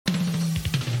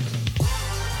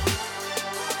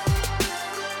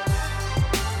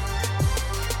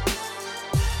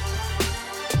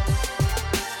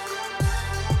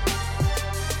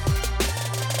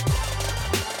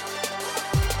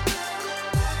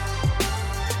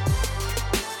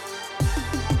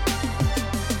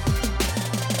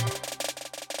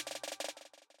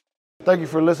Thank you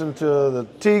for listening to the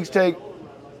Teagues Take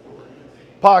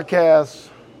podcast.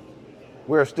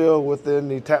 We're still within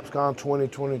the TAPPSCON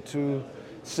 2022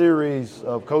 series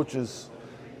of coaches.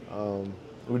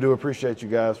 We do appreciate you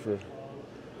guys for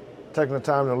taking the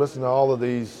time to listen to all of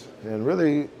these and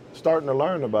really starting to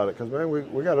learn about it, because, man,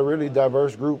 we got a really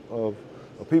diverse group of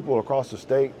people across the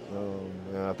state,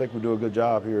 and I think we do a good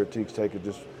job here at Teagues Take of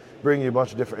just bringing you a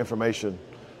bunch of different information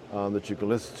that you can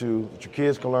listen to, that your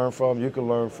kids can learn from, you can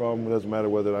learn from. It doesn't matter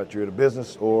whether or not you're in a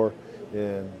business or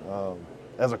in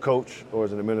as a coach or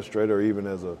as an administrator or even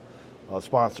as a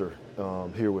sponsor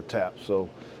here with TAP. So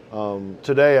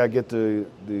today I get the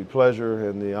pleasure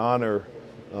and the honor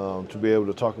to be able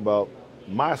to talk about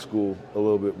my school a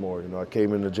little bit more. You know, I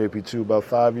came into JP2 about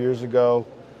 5 years ago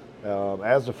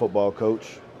as a football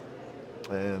coach,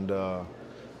 and I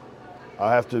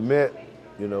have to admit,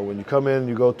 you know, when you come in and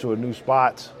you go to a new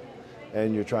spot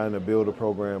and you're trying to build a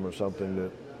program or something, that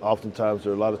oftentimes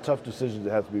there are a lot of tough decisions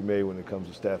that have to be made when it comes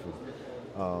to staffing.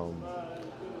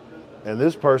 And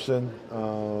this person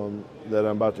that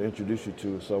I'm about to introduce you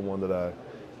to is someone that I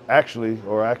actually he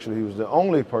was the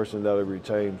only person that I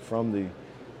retained from the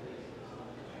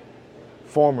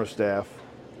former staff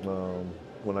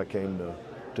when I came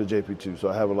to JP2. So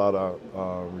I have a lot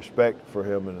of respect for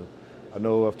him, and I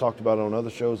know I've talked about it on other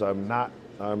shows. I'm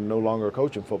no longer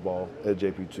coaching football at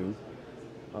JP2.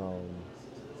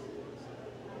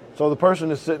 So the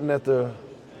person is sitting at the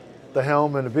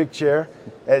helm in the big chair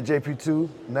at JP2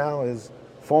 now is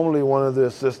formerly one of the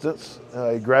assistants.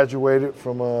 He graduated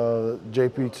from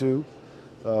JP2.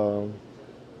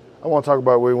 I won't talk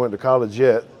about where he went to college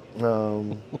yet,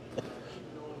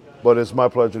 but it's my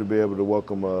pleasure to be able to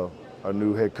welcome our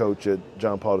new head coach at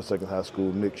John Paul II High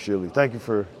School, Nick Schiele. Thank you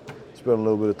for spending a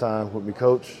little bit of time with me,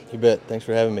 Coach. You bet. Thanks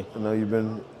for having me. I know you've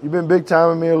been big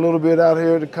timing me a little bit out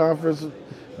here at the conference,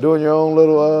 doing your own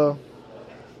little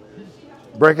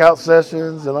breakout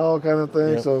sessions and all kind of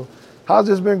things. Yep. So how's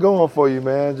this been going for you,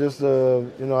 man? Just,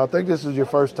 I think this is your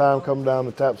first time coming down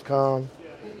to TAPPSCON,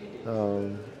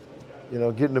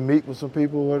 getting to meet with some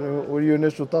people. What are your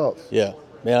initial thoughts? Yeah,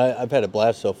 man, I've had a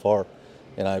blast so far,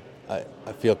 and I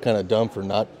feel kind of dumb for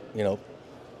not,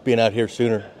 being out here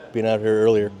sooner, being out here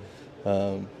earlier.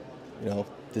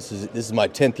 This is my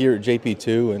 10th year at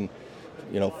JP2,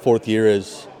 and, fourth year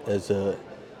as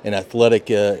an athletic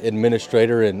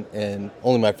administrator, and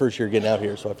only my first year getting out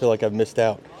here, so I feel like I've missed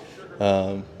out.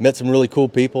 Met some really cool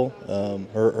people,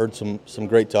 heard some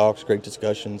great talks, great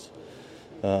discussions.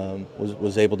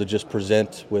 Was able to just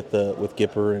present with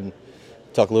Gipper and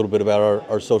talk a little bit about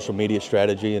our social media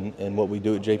strategy and what we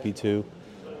do at JP2.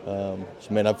 So,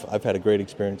 man, I've had a great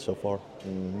experience so far.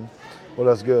 Mm-hmm. Well,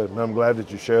 that's good, and I'm glad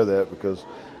that you share that, because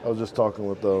I was just talking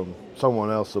with someone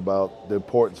else about the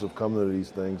importance of coming to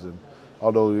these things, and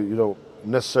although you don't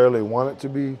necessarily want it to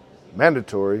be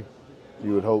mandatory,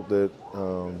 you would hope that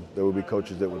there would be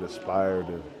coaches that would aspire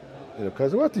to,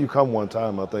 because after you come one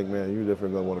time, I think, man, you're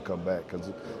definitely going to want to come back,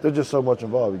 because there's just so much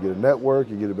involved. You get a network,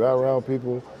 you get to be around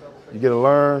people, you get to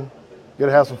learn, you get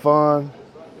to have some fun,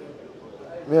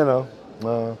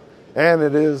 and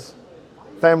it is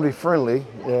family friendly,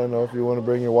 if you want to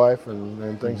bring your wife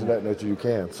and things of that nature, you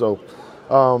can. So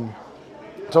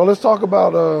let's talk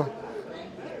about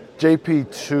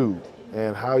JP2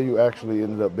 and how you actually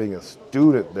ended up being a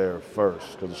student there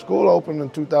first. Because the school opened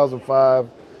in 2005.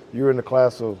 You were in the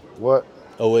class of what?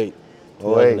 08.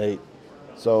 2008.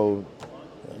 So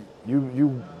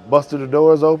you busted the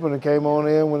doors open and came on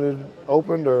in when it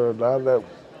opened, or how did that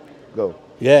go?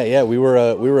 Yeah. We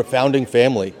were a founding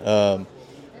family.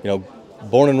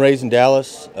 Born and raised in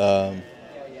Dallas.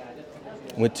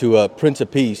 Went to Prince of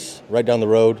Peace right down the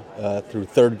road through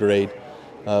third grade.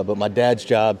 But my dad's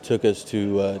job took us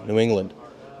to New England.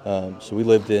 So we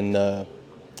lived in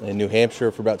New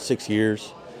Hampshire for about 6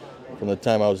 years, from the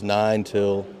time I was 9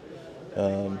 till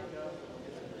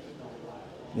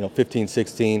 15,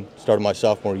 16. Started my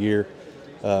sophomore year.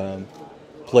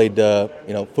 Played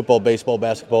football, baseball,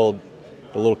 basketball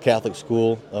at a little Catholic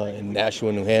school in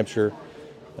Nashua, New Hampshire,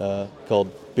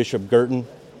 called Bishop Girton.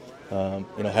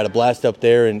 Had a blast up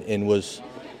there, and was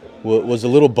a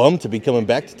little bummed to be coming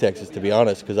back to Texas, to be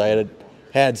honest, because I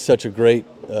had such a great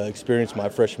experience my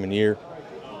freshman year.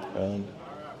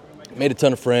 Made a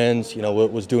ton of friends,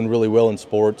 was doing really well in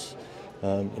sports.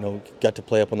 Got to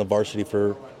play up on the varsity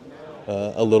for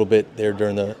a little bit there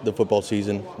during the football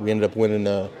season. We ended up winning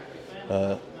a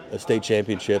state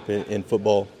championship in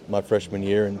football my freshman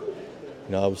year, and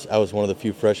I was one of the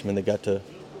few freshmen that got to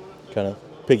kind of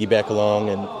piggyback along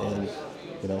and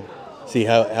see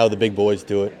how the big boys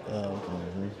do it.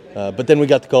 But then we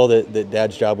got the call that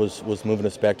Dad's job was moving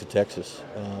us back to Texas.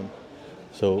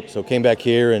 So came back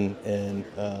here and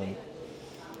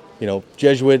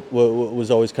Jesuit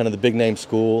was always kind of the big name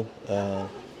school,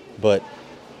 but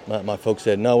my folks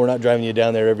said, no, we're not driving you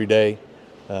down there every day.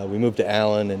 We moved to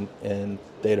Allen, and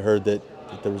they had heard that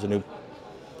there was a new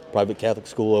private Catholic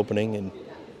school opening, and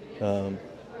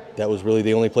that was really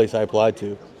the only place I applied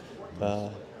to.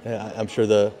 I'm sure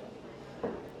the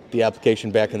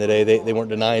application back in the day, they weren't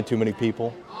denying too many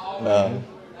people,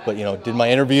 but did my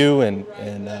interview and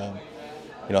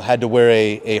had to wear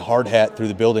a hard hat through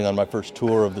the building on my first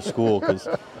tour of the school because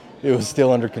it was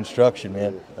still under construction,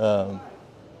 man.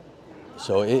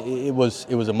 So it was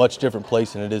a much different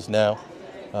place than it is now,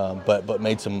 but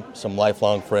made some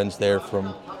lifelong friends there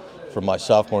from my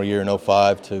sophomore year in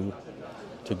 2005 to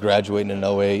graduating in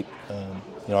 2008.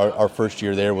 Our first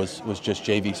year there was just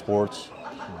JV sports.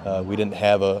 We didn't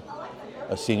have a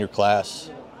senior class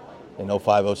in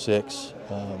 2005, 2006.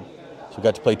 So we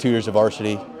got to play 2 years of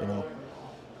varsity,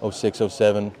 2006,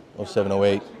 2007, 2007,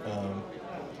 2008.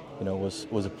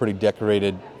 Was a pretty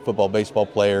decorated football, baseball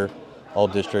player, all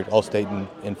district, all state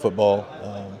in football.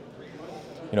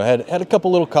 Had a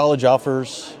couple little college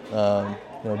offers,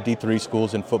 D3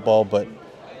 schools in football, but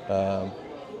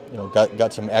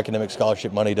got some academic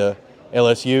scholarship money to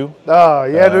LSU. Oh,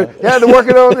 you had to work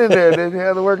it on in there, didn't you? You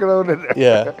had to work it on in there.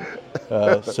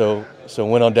 Yeah. So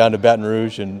went on down to Baton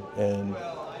Rouge and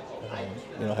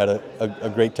had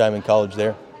a great time in college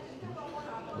there.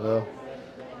 Well,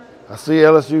 I see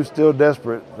LSU still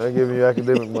desperate. They're giving you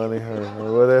academic money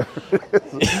or whatever.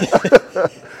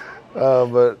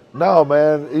 But no,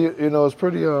 man, it's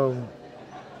pretty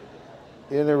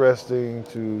interesting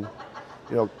to,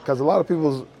 because a lot of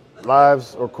people's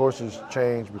lives or courses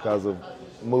change because of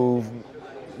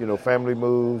family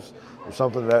moves or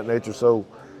something of that nature. So,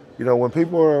 when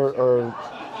people are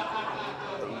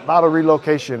a lot of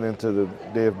relocation into the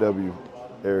DFW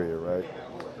area, right?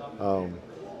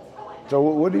 So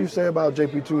what do you say about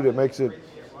JP2 that makes it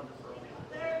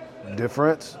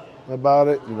different about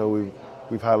it?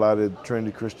 We've highlighted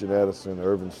Trinity Christian Addison,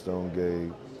 Irvin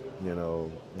Stonegate,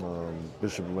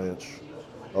 Bishop Lynch,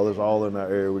 others all in our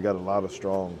area. We got a lot of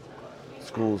strong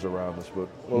schools around us. But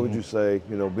what would you say,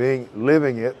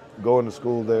 living it, going to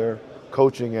school there,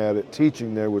 coaching at it,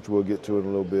 teaching there, which we'll get to in a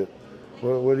little bit.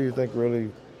 What do you think really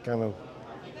kind of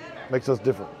makes us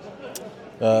different?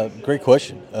 Great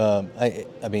question. I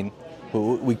mean,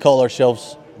 we call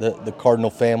ourselves the Cardinal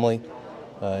family,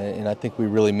 and I think we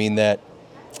really mean that.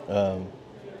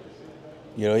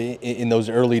 In those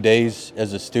early days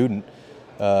as a student,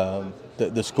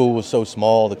 the school was so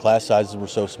small, the class sizes were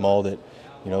so small that,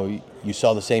 you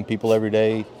saw the same people every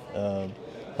day,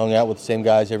 hung out with the same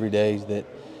guys every day,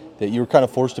 that you were kind of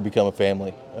forced to become a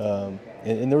family.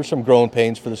 And there were some growing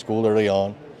pains for the school early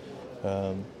on.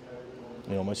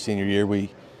 My senior year, we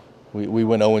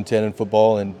went 0-10 in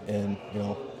football, and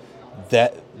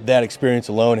that experience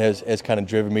alone has kind of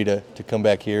driven me to come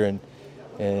back here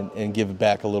and give it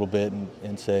back a little bit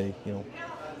and say,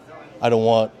 I don't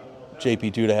want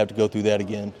JP2 to have to go through that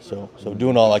again. So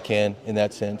doing all I can in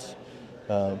that sense.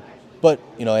 But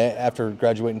after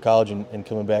graduating college and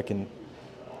coming back and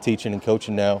teaching and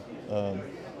coaching now for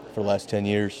the last 10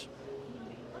 years,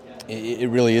 it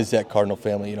really is that Cardinal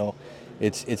family.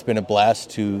 It's been a blast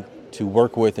to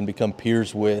work with and become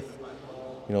peers with,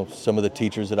 some of the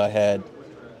teachers that I had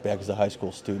back as a high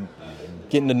school student,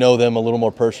 getting to know them a little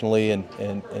more personally and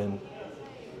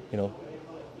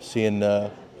seeing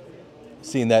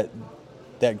that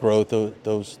growth,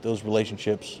 those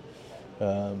relationships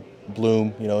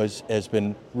bloom, has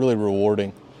been really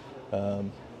rewarding.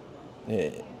 And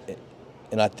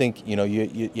I think,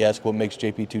 you ask what makes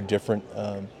JP2 different.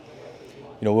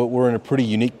 We're in a pretty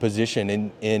unique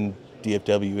position in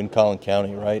DFW, in Collin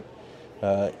County, right?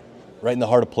 Right in the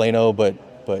heart of Plano, but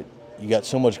you got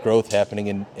so much growth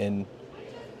happening in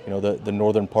the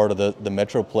northern part of the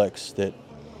Metroplex that,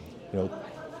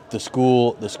 the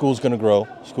school's going to grow,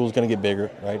 the school's going to get bigger,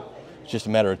 right? It's just a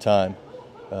matter of time.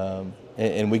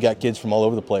 And we got kids from all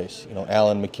over the place,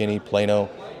 Allen, McKinney, Plano,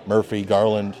 Murphy,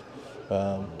 Garland,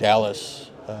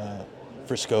 Dallas,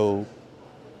 Frisco,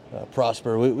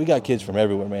 Prosper. We got kids from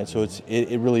everywhere, man. So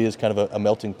it really is kind of a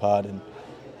melting pot, and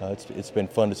it's been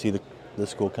fun to see the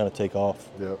school kind of take off.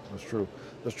 Yeah, that's true.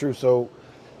 That's true. So,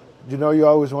 you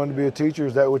always wanted to be a teacher.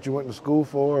 Is that what you went to school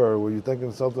for, or were you thinking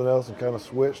of something else and kind of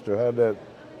switched, or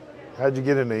how'd you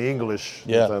get into English?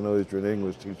 Yeah. Since I know that you're an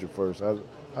English teacher first.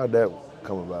 How'd that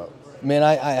come about? Man,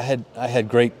 I had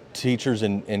great teachers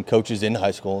and coaches in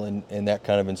high school, and that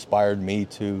kind of inspired me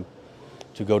to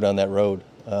go down that road.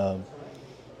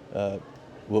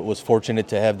 Was fortunate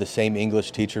to have the same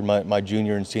English teacher my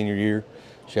junior and senior year.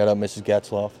 Shout out Mrs.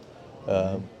 Gatzloff.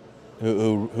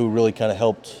 who really kind of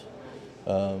helped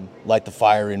light the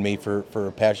fire in me for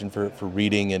a passion for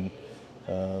reading. And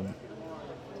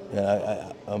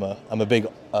I'm a big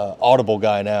Audible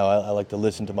guy now. I like to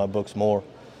listen to my books more,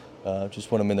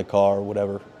 just when I'm in the car or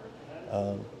whatever.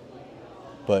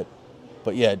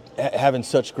 But yeah, having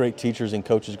such great teachers and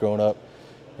coaches growing up,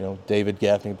 David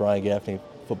Gaffney, Brian Gaffney,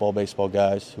 football, baseball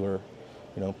guys who are,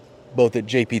 both at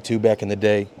JP2 back in the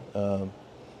day.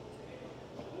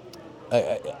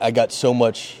 I got so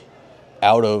much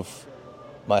out of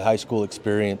my high school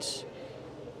experience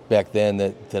back then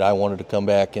that I wanted to come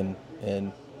back and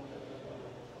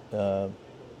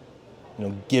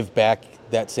give back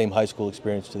that same high school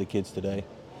experience to the kids today.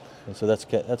 And so that's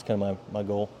kind of my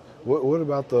goal. What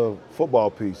about the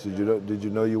football piece? Did you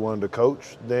know you wanted to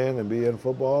coach then and be in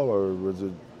football, or was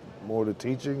it more to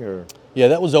teaching? Or yeah,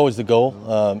 that was always the goal.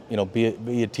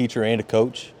 Be a teacher and a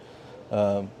coach.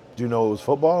 Do you know it was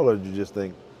football, or did you just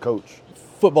think coach?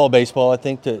 Football, baseball, I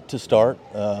think to start.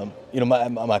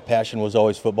 My passion was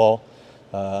always football.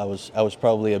 I was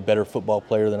probably a better football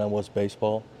player than I was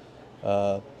baseball,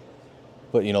 but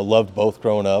loved both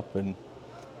growing up, and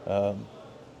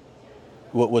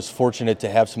was fortunate to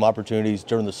have some opportunities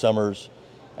during the summers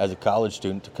as a college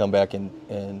student to come back and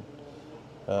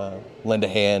lend a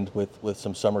hand with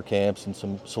some summer camps and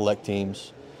some select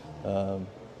teams.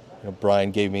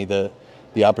 Brian gave me the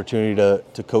opportunity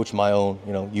to coach my own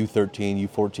U13,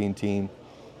 U14 team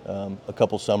a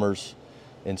couple summers,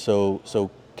 and so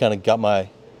kind of got my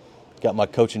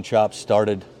coaching chops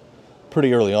started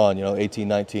pretty early on, 18,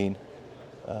 19,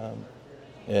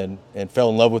 and fell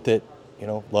in love with it.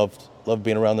 Loved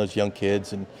being around those young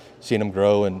kids and seeing them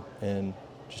grow and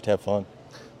just have fun.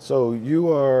 So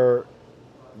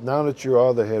now that you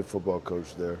are the head football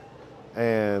coach there,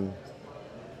 and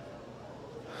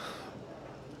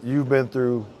you've been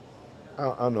through,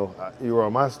 I know, you were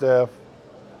on my staff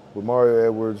with Mario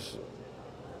Edwards,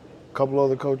 a couple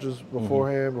other coaches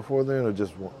beforehand, before then, or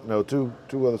just one? No, two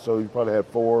others, so you probably had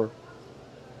four.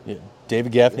 Yeah,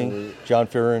 David Gaffney, John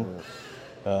Fearon,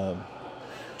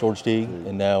 George D.,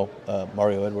 and now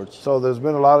Mario Edwards. So there's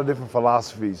been a lot of different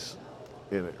philosophies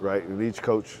in it, right? And each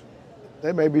coach,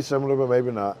 they may be similar, but maybe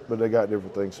not, but they got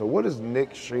different things. So what does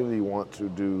Nick Schiele want to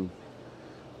do?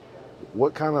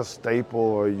 What kind of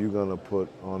staple are you going to put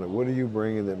on it? What are you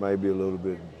bringing that might be a little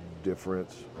bit different,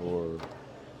 or,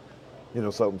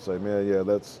 something to say, man, yeah,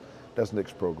 that's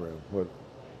Nick's program. What?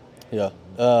 Yeah.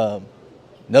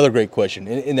 Another great question,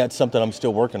 and that's something I'm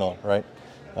still working on, right?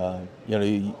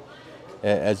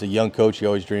 As a young coach, you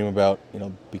always dream about,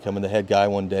 becoming the head guy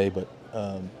one day, but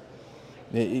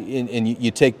and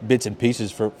you take bits and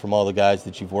pieces from all the guys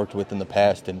that you've worked with in the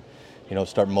past, and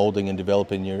start molding and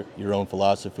developing your own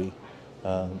philosophy.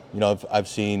 I've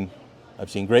seen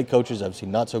great coaches, I've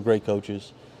seen not so great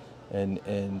coaches,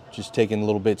 and just taking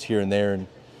little bits here and there and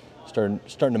starting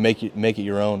to make it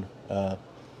your own. I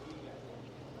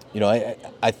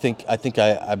think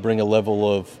I bring a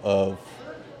level of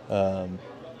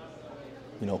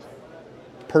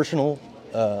personal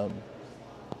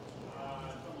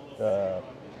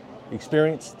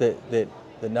experience that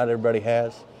not everybody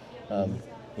has.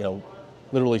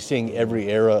 Literally seeing every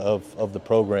era of the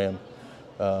program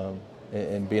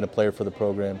and being a player for the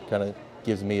program kind of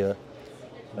gives me a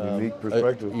unique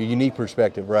perspective. A unique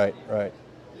perspective, right.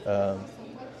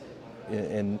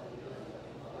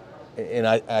 And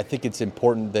I think it's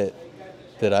important that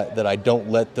I don't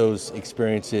let those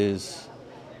experiences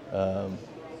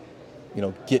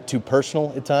get too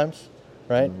personal at times,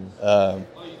 right?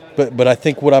 But I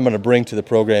think what I'm going to bring to the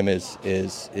program is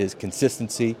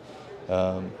consistency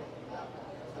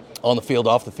on the field,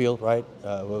 off the field, right?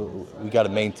 We got to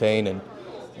maintain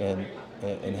and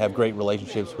have great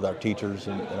relationships with our teachers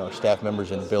and our staff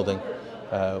members in the building.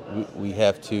 We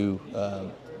have to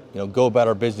go about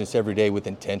our business every day with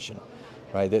intention,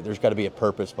 right? There's got to be a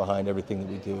purpose behind everything that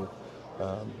we do,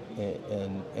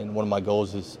 and one of my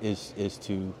goals is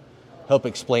to help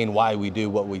explain why we do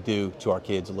what we do to our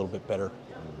kids a little bit better,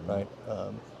 right?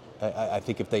 I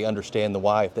think if they understand the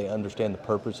why, if they understand the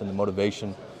purpose and the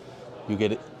motivation, you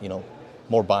get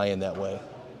more buy-in that way.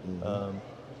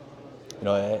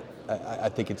 I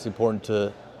think it's important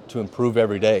to improve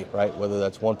every day, right? Whether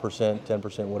that's 1%,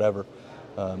 10%, whatever.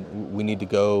 We need to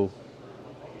go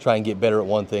try and get better at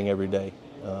one thing every day.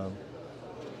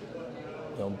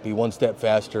 Be one step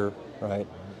faster, right?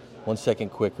 1 second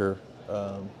quicker.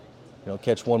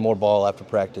 Catch one more ball after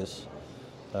practice.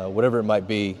 Whatever it might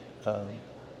be.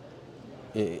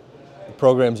 The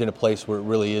program's in a place where it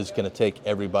really is going to take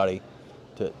everybody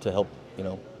to help,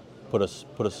 put us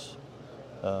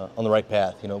on the right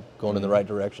path, going in the right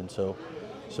direction. So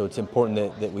So it's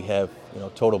important that we have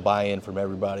total buy-in from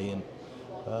everybody, and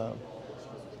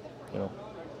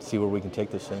see where we can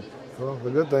take this thing. Well, the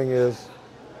good thing is,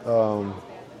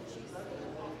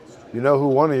 you know who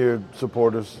one of your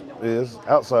supporters is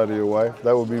outside of your wife.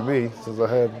 That would be me, since I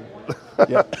had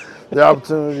the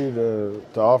opportunity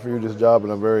to offer you this job,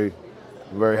 and I'm very,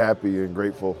 very happy and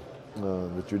grateful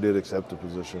that you did accept the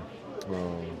position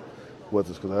with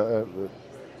us. Because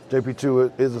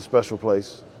JP2 is a special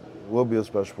place. Will be a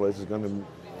special place.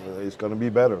 It's gonna be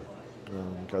better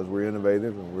because we're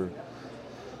innovative and we're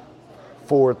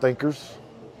forward thinkers.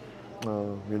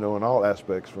 In all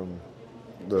aspects, from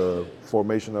the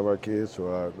formation of our kids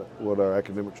to what our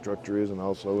academic structure is, and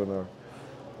also in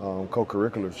our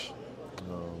co-curriculars.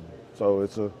 So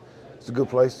it's a good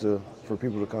place for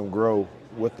people to come grow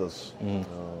with us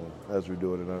as we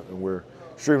do it, and we're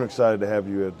extremely excited to have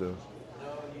you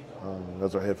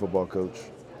as our head football coach.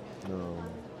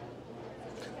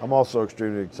 I'm also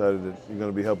extremely excited that you're going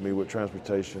to be helping me with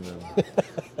transportation and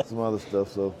some other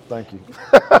stuff, so thank you.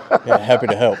 Yeah, happy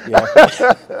to help. Yeah,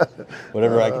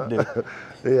 whatever I can do.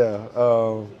 Yeah,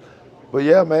 but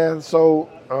yeah, man. So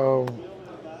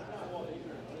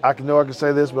I can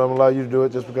say this, but I'm gonna allow you to do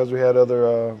it just because we had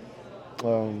other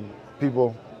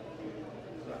people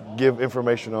give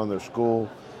information on their school.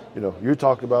 You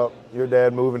talked about your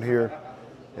dad moving here,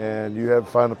 and you had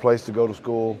to find a place to go to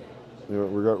school,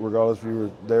 regardless if you were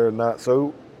there or not.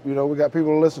 So, we got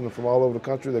people listening from all over the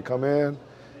country that come in.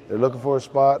 They're looking for a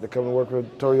spot. They come to work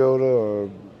with Toyota or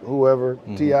whoever,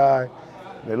 TI.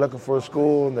 They're looking for a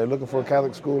school, and they're looking for a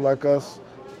Catholic school like us.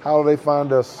 How do they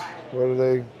find us?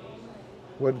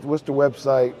 What's the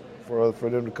website for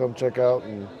them to come check out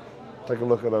and take a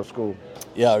look at our school?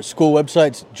 Yeah, our school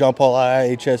website's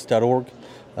johnpaulihs.org.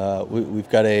 We've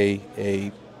got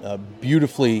a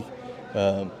beautifully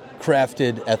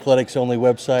crafted athletics-only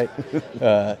website.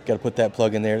 Got to put that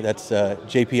plug in there. That's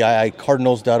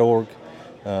jpiicardinals.org.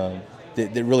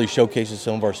 That really showcases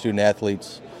some of our student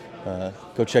athletes.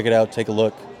 Go check it out, take a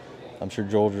look. I'm sure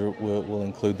George will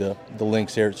include the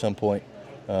links there at some point.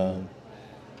 But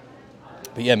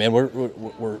yeah, man,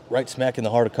 we're right smack in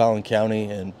the heart of Collin County,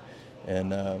 and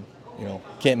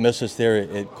can't miss us there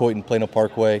at Coyton Plano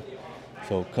Parkway.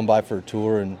 So come by for a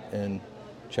tour and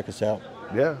check us out.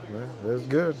 Yeah, man, that's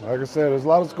good. Like I said, there's a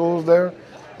lot of schools there,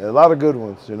 and a lot of good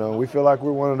ones. We feel like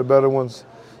we're one of the better ones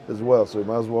as well. So you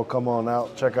might as well come on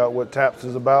out, check out what TAPPS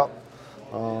is about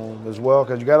as well,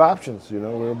 because you got options.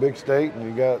 We're a big state, and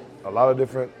you got a lot of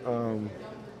different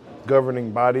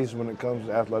governing bodies when it comes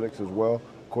to athletics as well.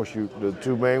 Of course, the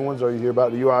two main ones are you hear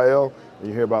about the UIL and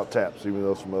you hear about TAPPS, even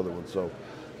though some other ones. So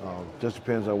just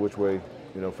depends on which way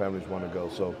families want to go.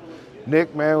 So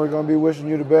Nick, man, we're going to be wishing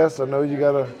you the best. I know you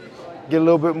got to get a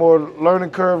little bit more learning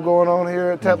curve going on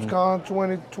here at TAPPSCon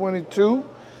 2022,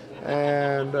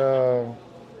 and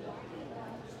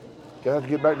got to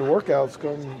get back to workouts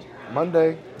come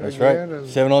Monday. That's right.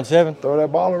 7-on-7. Throw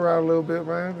that ball around a little bit,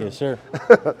 man. Yes, sir.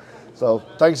 So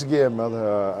thanks again,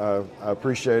 brother. I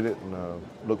appreciate it, and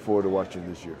look forward to watching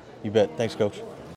this year. You bet. Thanks, Coach.